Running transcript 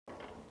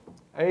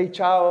Hey,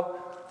 ciao!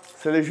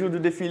 C'est le jour du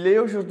défilé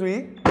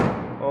aujourd'hui.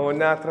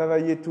 On a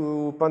travaillé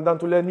pendant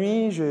toute la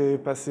nuit. J'ai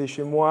passé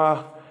chez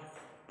moi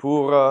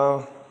pour 1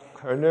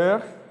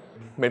 heure.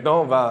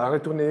 Maintenant, on va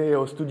retourner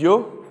au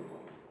studio.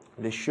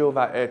 Le show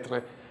va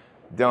être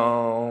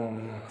dans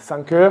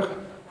 5 heures.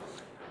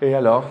 Et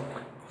alors,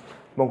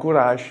 bon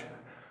courage!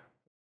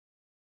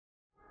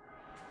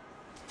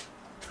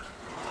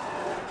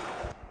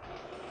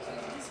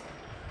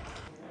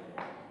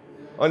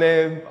 On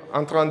est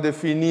en train de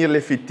finir les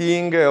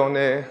fittings, on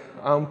est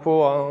un peu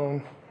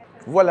en...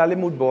 Voilà les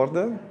mood boards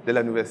de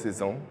la nouvelle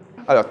saison.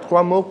 Alors,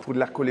 3 mots pour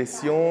la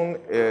collection,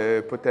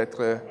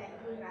 peut-être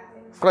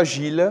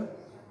fragile,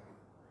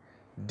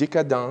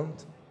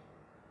 décadente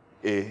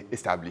et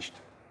established.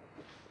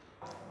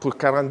 Pour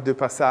 42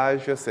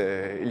 passages,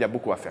 il y a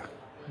beaucoup à faire.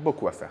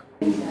 Beaucoup à faire.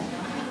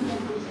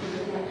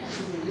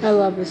 I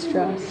love this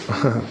dress.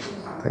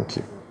 Thank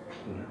you.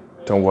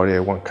 Don't worry, I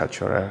won't cut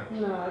your hair.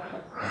 No, okay.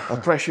 The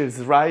pressure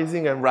is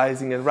rising and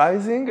rising and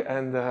rising,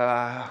 and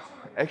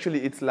actually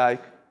it's like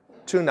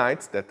 2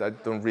 nights that I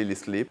don't really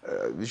sleep.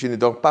 Je ne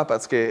dors pas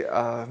parce que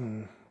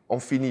on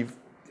finit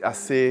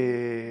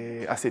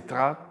assez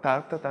tard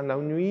dans la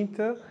nuit,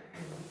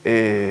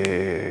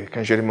 et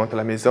quand je remonte à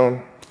la maison,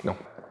 non.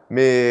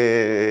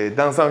 Mais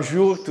dans un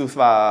jour, tout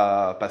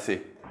va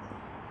passer.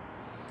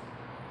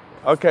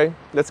 Okay,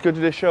 let's go to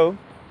the show.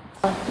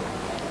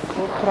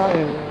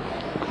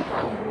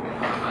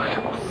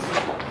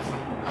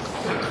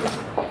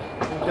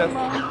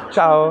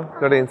 Ciao,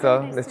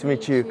 Lorenzo. Nice to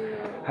meet you.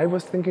 I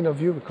was thinking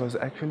of you because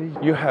actually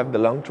you have the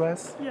long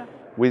dress. Yeah.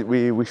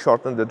 We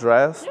shortened the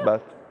dress, Yeah.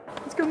 but...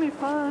 It's gonna be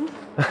fun.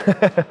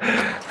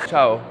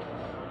 Ciao.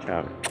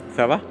 Ciao.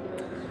 Ça va?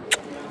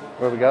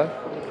 Where we go?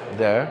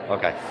 There.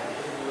 Okay.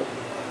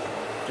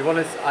 Do you want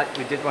us?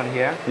 We did one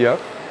here. Yeah.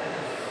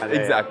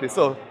 Exactly.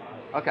 So.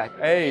 Okay.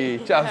 Hey,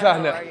 ciao,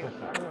 Sana.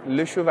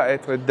 Le show va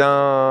être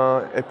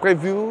est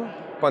prévu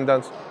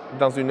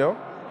dans 1 heure,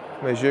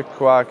 mais je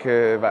crois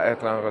que va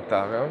être en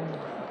retard. Hein?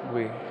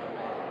 Oui.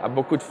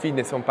 Beaucoup de filles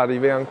ne sont pas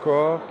arrivées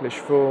encore. Les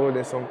chevaux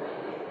ne sont.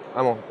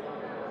 Ah bon.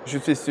 Je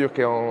suis sûr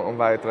qu'on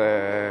va être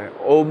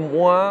au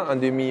moins en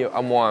demi-heure.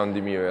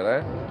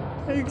 Hein?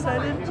 Are you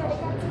excited?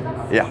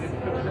 Yeah,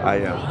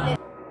 I am.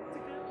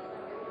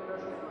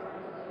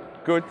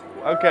 Good.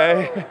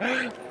 Okay.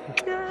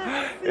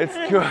 It's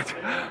good.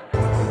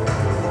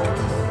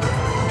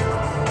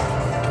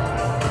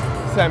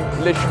 Sam,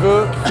 les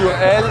cheveux sur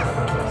elle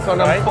sont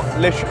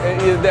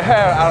the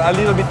hair are a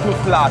little bit too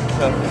flat.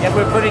 Yeah,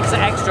 we're putting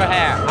some extra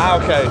hair. Ah,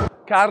 ok.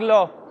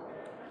 Carlo.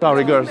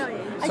 Sorry, girls.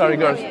 Sorry,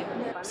 girls.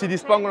 Si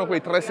dispongono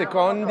quei 3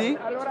 secondi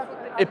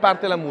e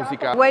parte la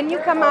musica. When you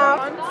come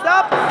out,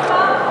 stop!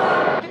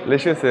 Les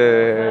choses,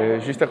 c'est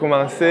juste à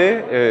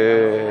commencer.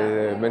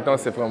 Et maintenant,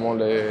 c'est vraiment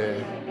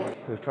the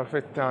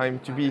perfect time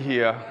to be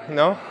here.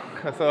 No?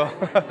 So,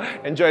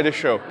 enjoy the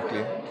show.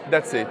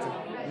 That's it.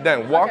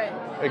 Then walk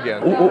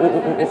again.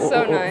 It's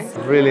so nice.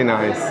 Really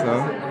nice.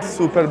 No?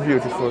 Super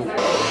beautiful.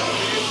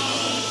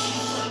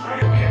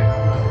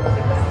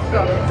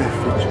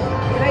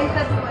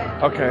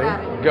 Okay,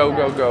 go,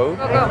 go, go.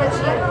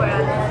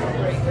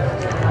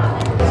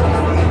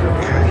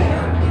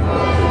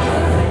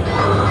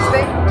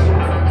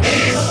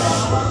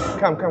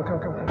 Come.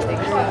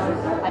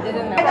 I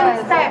didn't know.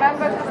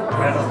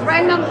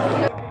 Random.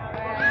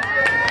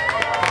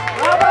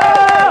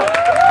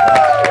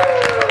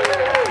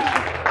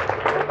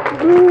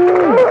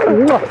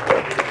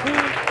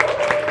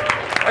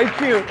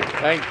 Thank you.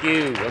 Thank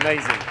you.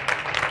 Amazing.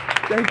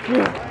 Thank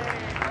you.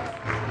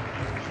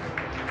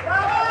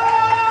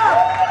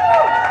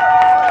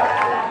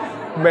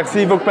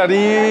 Merci Vogue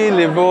Paris,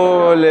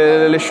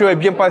 le show est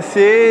bien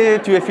passé,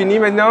 tu es fini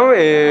maintenant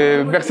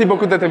et merci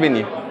beaucoup d'être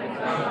venu.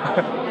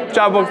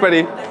 Ciao Vogue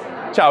Paris,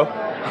 ciao.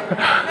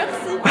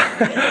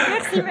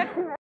 Merci.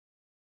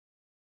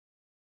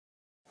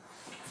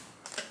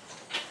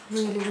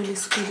 Really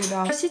speed it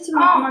up. Простите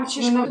меня,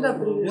 мальчишка. Куда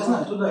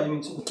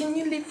привез? Can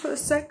you leave for a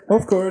sec?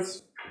 Of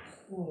course.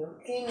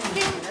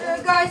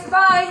 Guys,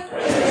 bye!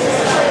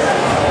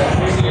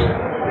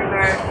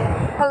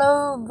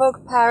 Hello,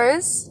 Vogue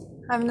Paris.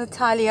 I'm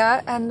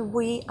Natalia, and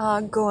we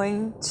are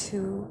going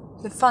to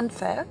the fun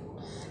fair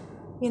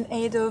in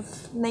aid of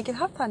Naked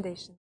Heart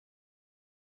Foundation.